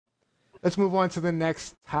Let's move on to the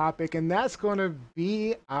next topic, and that's going to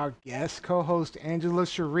be our guest co-host Angela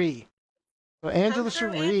Cherie. So, Come Angela through,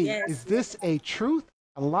 and Cherie, is Yes. this a truth,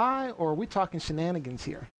 a lie, or are we talking shenanigans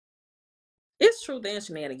here? It's truth and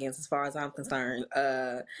shenanigans as far as I'm concerned.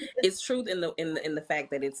 It's truth in the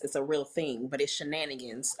fact that it's a real thing, but it's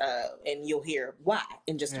shenanigans. And you'll hear why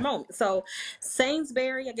in just a Yeah. moment. So,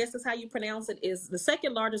 Sainsbury, I guess is how you pronounce it, is the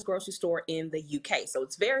second largest grocery store in the UK. So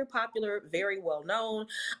it's very popular, very well known,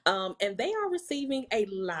 and they are receiving a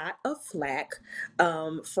lot of flack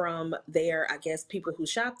from their, I guess, people who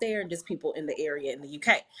shop there and just people in the area in the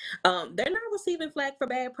UK. They're not receiving flack for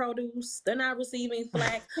bad produce. They're not receiving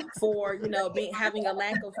flack for being having a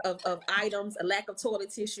lack of items, a lack of toilet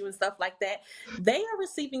tissue and stuff like that. They are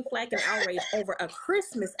receiving flack and outrage over a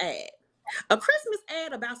Christmas ad. A Christmas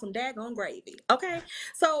ad about some daggone gravy. Okay.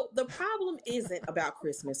 So the problem isn't about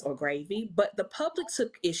Christmas or gravy, but the public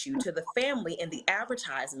took issue to the family and the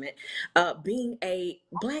advertisement being a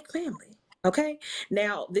black family. Okay.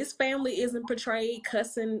 Now, this family isn't portrayed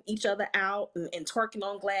cussing each other out and twerking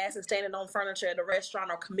on glass and standing on furniture at a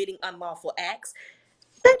restaurant or committing unlawful acts.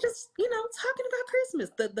 They're just, talking about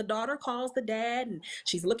Christmas. The daughter calls the dad and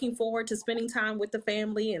she's looking forward to spending time with the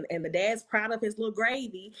family, and the dad's proud of his little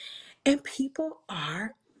gravy. And people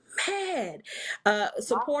are mad.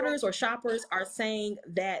 Supporters or shoppers are saying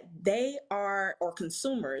that they are, or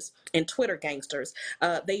consumers and Twitter gangsters,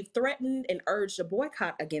 they've threatened and urged a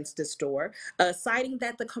boycott against the store, citing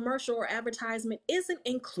that the commercial or advertisement isn't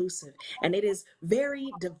inclusive and it is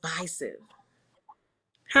very divisive.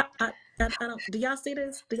 How, I don't. Do y'all see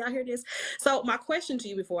this? Do y'all hear this? So my question to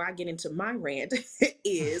you before I get into my rant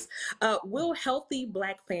is: will healthy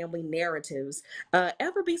Black family narratives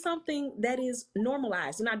ever be something that is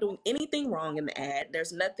normalized? You're not doing anything wrong in the ad.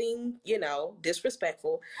 There's nothing,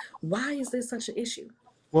 disrespectful. Why is this such an issue?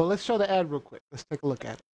 Well, let's show the ad real quick. Let's take a look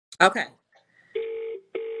at it. Okay.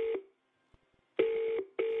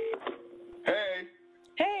 Hey.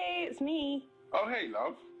 Hey, it's me. Oh, hey,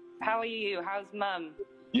 love. How are you? How's mum?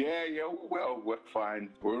 Yeah, well, we're fine.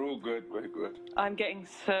 We're all good. We're good. I'm getting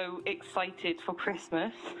so excited for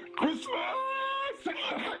Christmas. Christmas!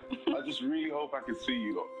 I just really hope I can see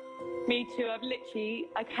you lot. Me too.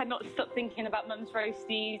 I cannot stop thinking about mum's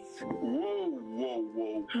roasties. Whoa.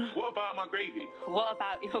 What about my gravy? What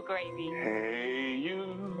about your gravy? Hey, you,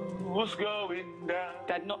 what's going down?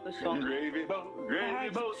 Dad, not the song. Gravy boat,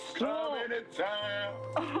 coming to town.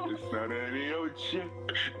 It's not any old shit.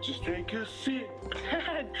 Just take a sip.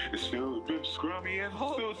 It's filled with scrummy and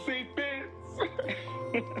still see bits.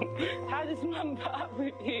 How does mum put up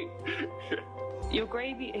with you? Your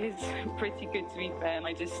gravy is pretty good, to be fair, and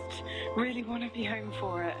I just really want to be home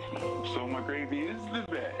for it. So my gravy is the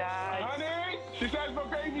best. Dad. Honey, she says my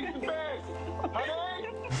gravy is the best. Honey.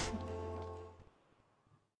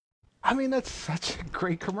 I mean, that's such a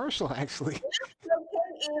great commercial, actually. We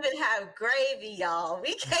can't even have gravy, y'all.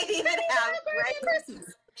 We can't even have gravy.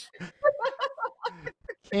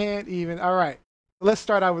 Can't even. All right. Let's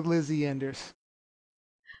start out with Lizzie Enders.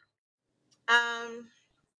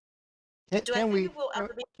 Do I Can think we it will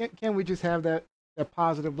ever be? can we just have that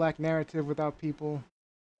positive Black narrative without people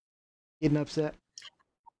getting upset?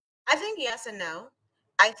 I think yes and no.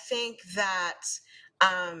 I think that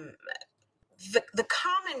the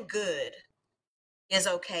common good is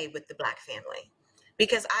okay with the Black family,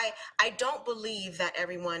 because I don't believe that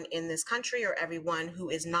everyone in this country or everyone who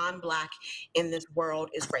is non-Black in this world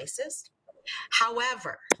is racist.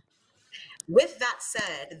 However, with that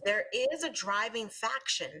said, there is a driving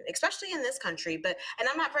faction, especially in this country, and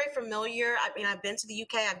I'm not very familiar. I mean, I've been to the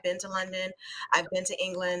UK, I've been to London, I've been to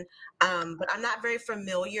England, but I'm not very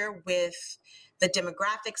familiar with the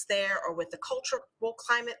demographics there or with the cultural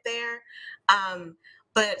climate there.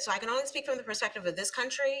 But so I can only speak from the perspective of this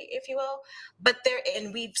country, if you will. But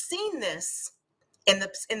and we've seen this in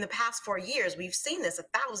the past 4 years. We've seen this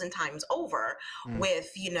 1,000 times over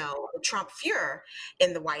with Trump Fuhrer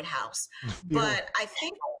in the White House. But I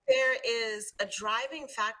think there is a driving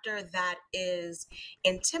factor that is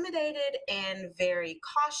intimidated and very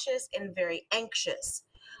cautious and very anxious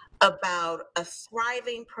about a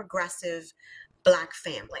thriving progressive Black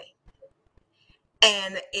family,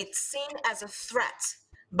 and it's seen as a threat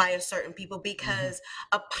by a certain people because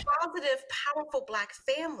a positive, powerful Black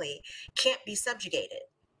family can't be subjugated.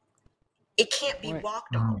 It can't be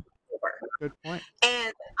walked over. Good point.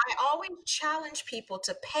 And I always challenge people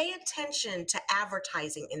to pay attention to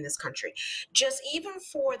advertising in this country. Just even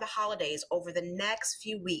for the holidays over the next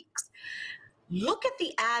few weeks, look at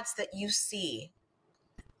the ads that you see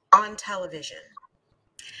on television.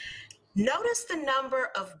 Notice the number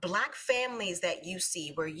of Black families that you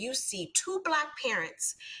see, where you see 2 Black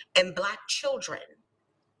parents and Black children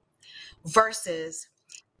versus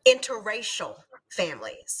interracial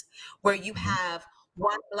families, where you have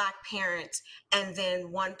one Black parent and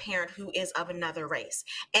then one parent who is of another race.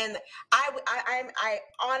 And I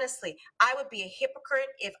honestly, I would be a hypocrite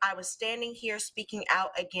if I was standing here speaking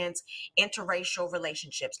out against interracial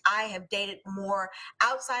relationships. I have dated more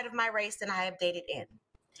outside of my race than I have dated in.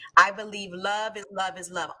 I believe love is love is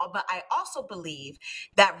love, but I also believe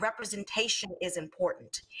that representation is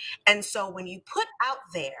important. And so when you put out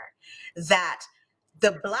there that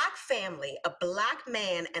the Black family, a Black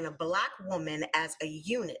man and a Black woman as a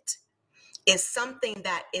unit, is something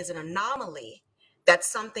that is an anomaly,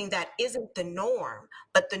 that's something that isn't the norm,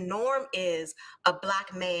 but the norm is a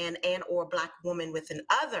Black man and or Black woman with an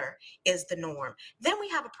other is the norm, then we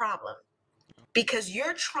have a problem, because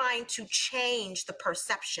you're trying to change the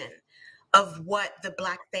perception of what the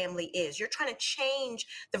Black family is. You're trying to change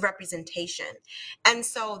the representation. And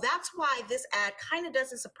so that's why this ad kind of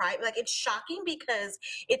doesn't surprise, like, it's shocking because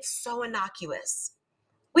it's so innocuous.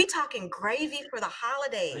 We talking gravy for the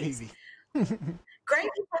holidays. Gravy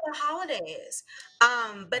for the holidays.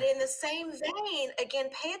 But in the same vein, again,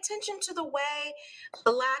 pay attention to the way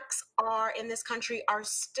Blacks are in this country are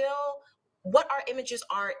still what our images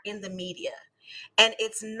are in the media. And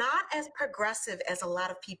it's not as progressive as a lot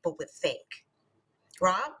of people would think.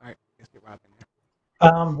 Rob? All right, let's get Rob in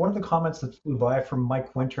there. One of the comments that flew by from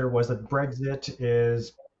Mike Winter was that Brexit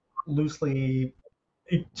is loosely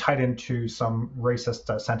tied into some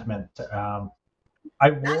racist sentiment. I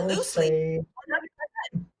will say,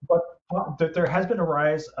 but there has been a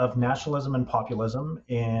rise of nationalism and populism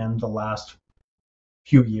in the last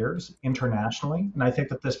few years internationally, and I think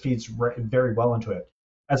that this feeds very well into it.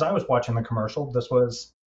 As I was watching the commercial, this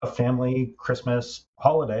was a family Christmas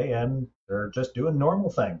holiday, and they're just doing normal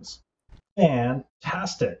things.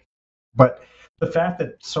 Fantastic. But the fact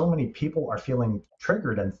that so many people are feeling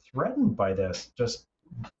triggered and threatened by this, just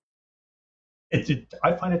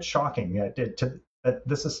I find it shocking that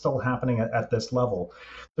this is still happening at this level.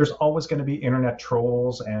 There's always going to be internet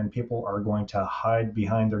trolls, and people are going to hide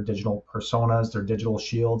behind their digital personas, their digital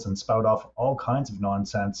shields, and spout off all kinds of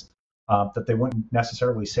nonsense that they wouldn't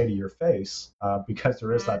necessarily say to your face, because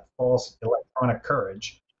there is that false electronic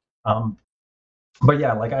courage. But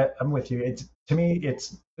yeah, like I'm with you. To me,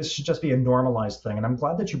 this should just be a normalized thing, and I'm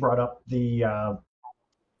glad that you brought up the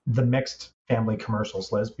mixed family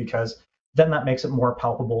commercials, Liz, because then that makes it more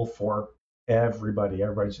palpable for everybody.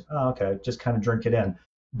 Everybody's okay, just kind of drink it in.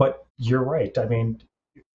 But you're right. I mean,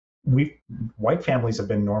 white families have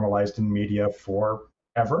been normalized in media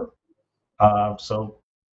forever. So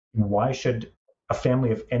why should a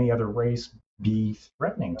family of any other race be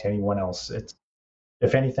threatening to anyone else?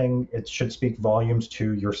 If anything, it should speak volumes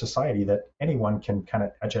to your society that anyone can kind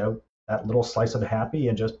of edge out that little slice of happy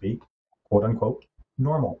and just be quote unquote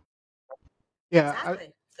normal. Yeah,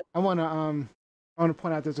 exactly. I want to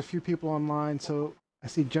point out there's a few people online. So I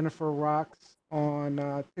see Jennifer Rocks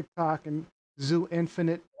on TikTok and Zoo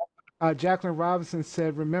Infinite. Jacqueline Robinson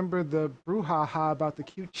said, "Remember the brouhaha about the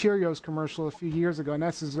cute Cheerios commercial a few years ago?" And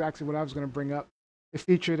that's exactly what I was going to bring up. It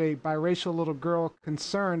featured a biracial little girl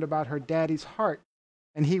concerned about her daddy's heart,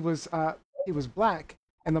 and he was Black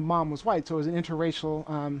and the mom was white. So it was an interracial.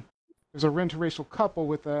 It was a interracial couple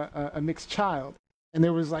with a mixed child, and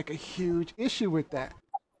there was like a huge issue with that.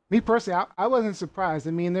 Me personally, I wasn't surprised.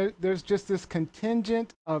 I mean, there's just this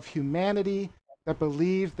contingent of humanity that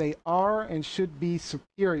believe they are and should be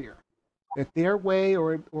superior, that their way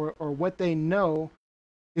or what they know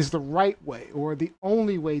is the right way or the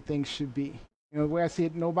only way things should be. You know, the way I see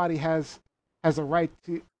it, nobody has a right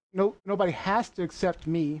to, nobody has to accept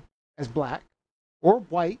me as Black or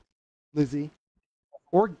white, Lizzie,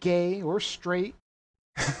 or gay or straight.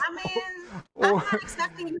 I mean, I'm not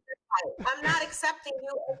accepting you as white. I'm not accepting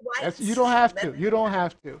you as white. You don't have to. You don't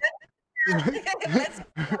have to.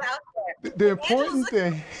 The important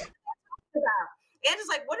thing. Andrew's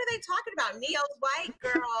like, what are they talking about? Neo's white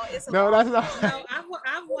girl. No, that's not. No,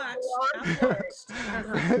 I've watched.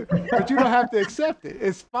 But you don't have to accept it.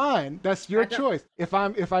 It's fine. That's your choice. If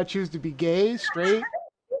I choose to be gay, straight,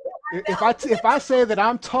 if I say that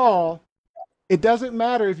I'm tall, it doesn't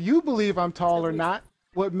matter if you believe I'm tall or not.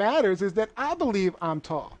 What matters is that I believe I'm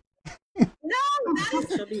tall. No, that is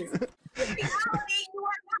reality. You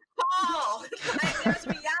are not tall. Like, there's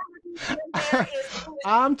reality. There is.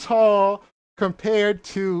 I'm tall compared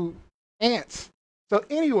to ants. So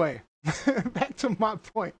anyway, back to my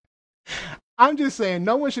point. I'm just saying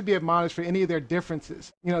no one should be admonished for any of their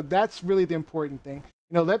differences. You know, that's really the important thing.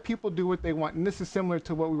 let people do what they want. And this is similar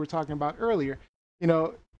to what we were talking about earlier. You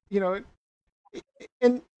know, you know,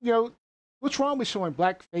 and what's wrong with showing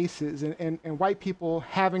black faces and white people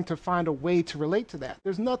having to find a way to relate to that?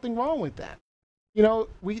 There's nothing wrong with that.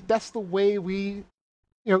 We that's the way we,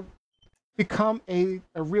 you know, become a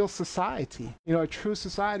real society, a true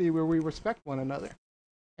society where we respect one another.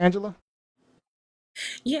 Angela?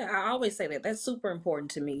 Yeah, I always say that. That's super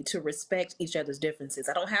important to me to respect each other's differences.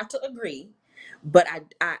 I don't have to agree, but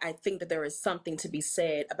I think that there is something to be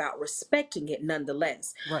said about respecting it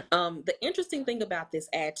nonetheless. Right. The interesting thing about this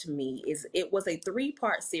ad to me is it was a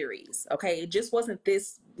 3-part series. Okay, it just wasn't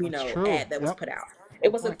this That's true. ad that was Yep. put out.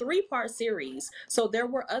 It was a Right. 3-part series. So there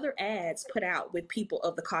were other ads put out with people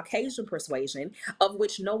of the Caucasian persuasion, of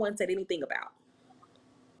which no one said anything about.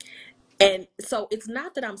 And so it's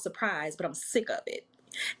not that I'm surprised, but I'm sick of it.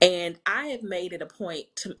 And I have made it a point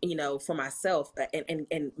to, for myself,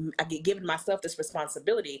 and I get given myself this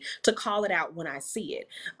responsibility to call it out when I see it.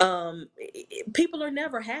 People are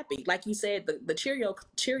never happy. Like you said, the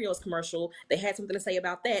Cheerios commercial, they had something to say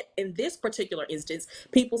about that. In this particular instance,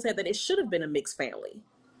 people said that it should have been a mixed family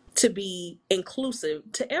to be inclusive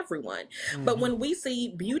to everyone. But when we see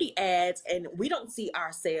beauty ads and we don't see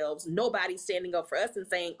ourselves, nobody standing up for us and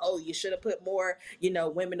saying, oh, you should have put more,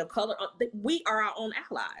 women of color on. We are our own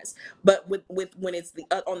allies. But with when it's the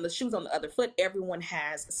on the shoes on the other foot, everyone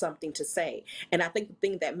has something to say. And I think the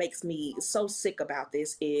thing that makes me so sick about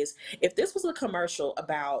this is if this was a commercial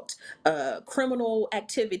about criminal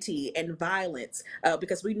activity and violence,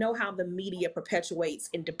 because we know how the media perpetuates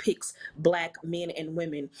and depicts Black men and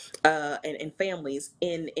women and families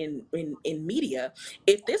in media.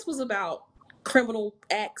 If this was about criminal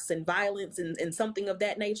acts and violence and something of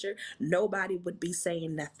that nature, nobody would be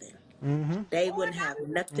saying nothing. Mm-hmm. They wouldn't have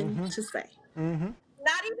nothing Mm-hmm. to say. Mm-hmm.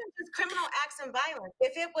 Not even just criminal acts and violence.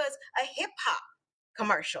 If it was a hip hop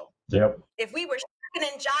commercial, Yep. if we were shucking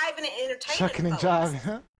and jiving and entertaining Shucking and folks, jiving.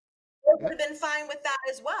 Huh? we would have been fine with that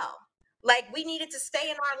as well. Like, we needed to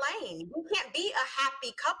stay in our lane. We can't be a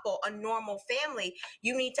happy couple, a normal family.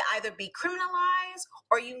 You need to either be criminalized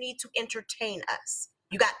or you need to entertain us.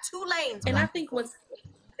 You got 2 lanes. And I Black think people.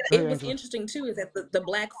 it was interesting too is that the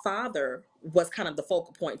Black father was kind of the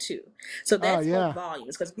focal point too. So that spoke Yeah.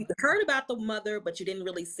 volumes because you heard about the mother, but you didn't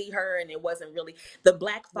really see her, and it wasn't really the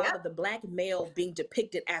Black father, Yep. the Black male being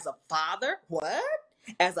depicted as a father. What?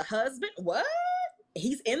 As a husband? What?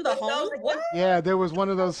 He's in the home? What? Yeah, there was one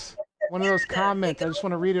of those comments. I just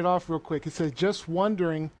want to read it off real quick. It says, just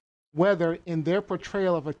wondering whether in their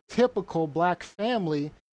portrayal of a typical Black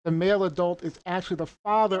family, the male adult is actually the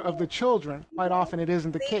father of the children. Quite often it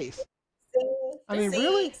isn't the case. I mean,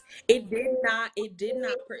 really? It did not,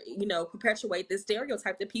 perpetuate this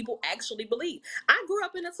stereotype that people actually believe. I grew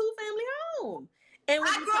up in a 2-family home. And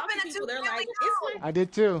when you talk to people, they're like, I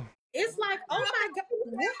did too. It's like, oh my God,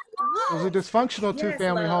 what? It was a dysfunctional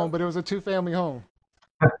 2-family home, but it was a 2-family home.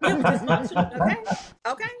 It was dysfunctional.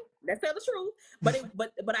 Okay. Let's tell the truth.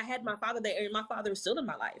 But I had my father there, and my father is still in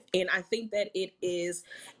my life. And I think that it is,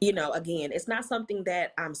 again, it's not something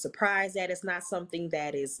that I'm surprised at. It's not something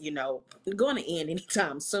that is, going to end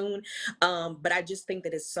anytime soon. But I just think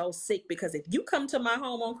that it's so sick because if you come to my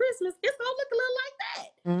home on Christmas, it's gonna look a little like that.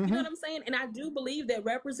 Mm-hmm. You know what I'm saying? And I do believe that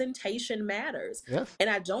representation matters. Yes. And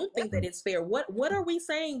I don't think that it's fair. What are we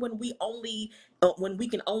saying when we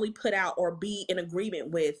can only put out or be in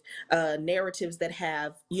agreement with narratives that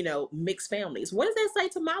have, mixed families? What does that say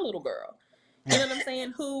to my little girl? You know what I'm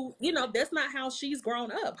saying? Who, that's not how she's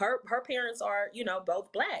grown up. Her parents are,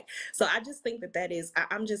 both Black. So I just think that is,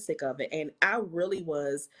 I'm just sick of it. And I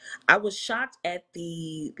was shocked at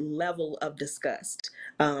the level of disgust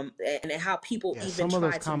and how people even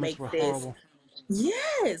try to make this. Horrible.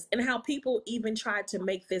 Yes, and how people even tried to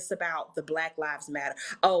make this about the Black Lives Matter.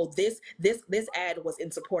 Oh, this ad was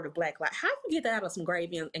in support of Black lives. How you get that out of some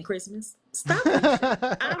gravy and Christmas? Stop it!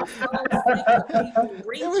 I'm so sick of people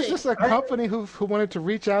reaching. It was just a company who wanted to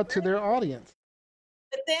reach out to their audience.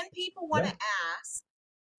 But then people want to ask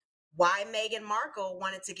why Meghan Markle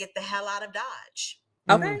wanted to get the hell out of Dodge.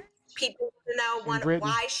 Okay. People want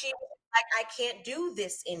why she was like, I can't do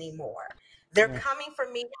this anymore. They're coming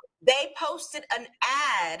for me. They posted an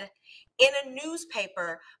ad in a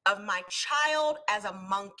newspaper of my child as a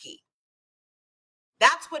monkey.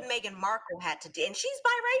 That's what Meghan Markle had to do. And she's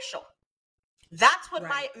biracial. That's what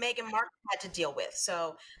Meghan Markle had to deal with.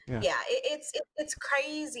 So, it's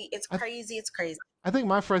crazy. It's crazy. It's crazy. I think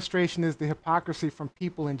my frustration is the hypocrisy from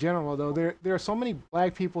people in general, though. There are so many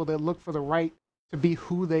Black people that look for the right to be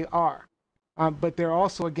who they are, but they're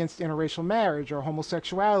also against interracial marriage or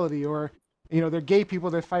homosexuality, or they're gay people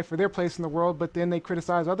that fight for their place in the world, but then they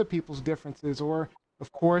criticize other people's differences, or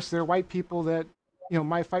Of course, there are white people that,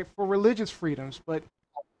 might fight for religious freedoms, but,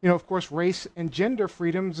 of course, race and gender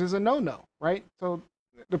freedoms is a no-no, right? So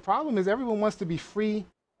the problem is everyone wants to be free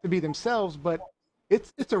to be themselves, but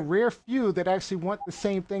it's a rare few that actually want the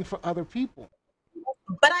same thing for other people.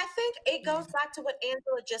 But I think it goes back to what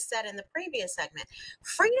Angela just said in the previous segment.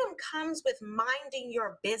 Freedom comes with minding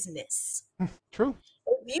your business. True.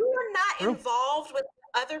 If you are not involved with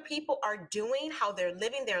what other people are doing, how they're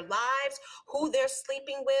living their lives, who they're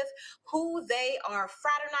sleeping with, who they are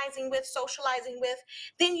fraternizing with, socializing with,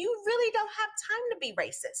 then you really don't have time to be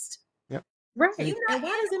racist. Yep. Right. And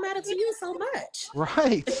why does it matter to you so much?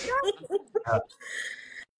 Right.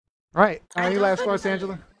 Right. Any last thoughts,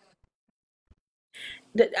 Angela?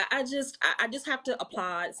 I just have to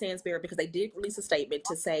applaud Sainsbury because they did release a statement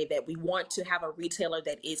to say that we want to have a retailer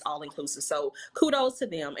that is all inclusive. So kudos to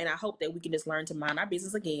them, and I hope that we can just learn to mind our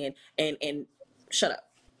business again and shut up.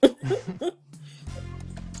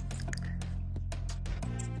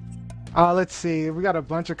 Let's see. We got a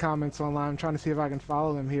bunch of comments online. I'm trying to see if I can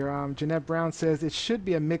follow them here. Jeanette Brown says it should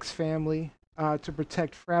be a mixed family to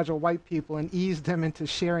protect fragile white people and ease them into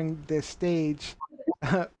sharing their stage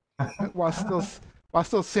while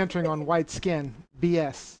still centering on white skin.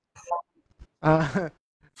 BS.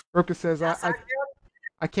 Roka says, I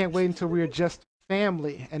can't wait until we are just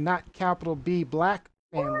family and not capital B black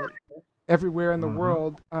family everywhere in the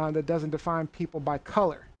world that doesn't define people by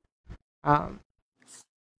color.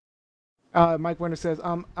 Mike Winter says,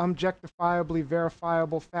 objectifiably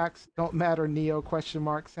verifiable facts don't matter, Neo, ?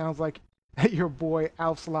 Sounds like your boy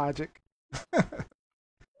Alf's logic.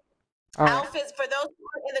 Alf is, for those who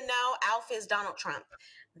are in the know, Alf is Donald Trump.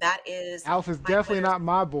 That is... Alf is definitely not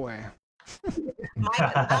my boy.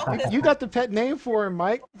 Alf is... You got the pet name for him,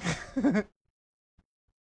 Mike.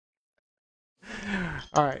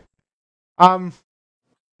 All right.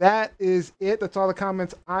 That is it. That's all the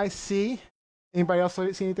comments I see. Anybody else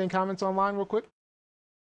see anything comments online real quick?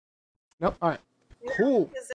 Nope. All right. Cool.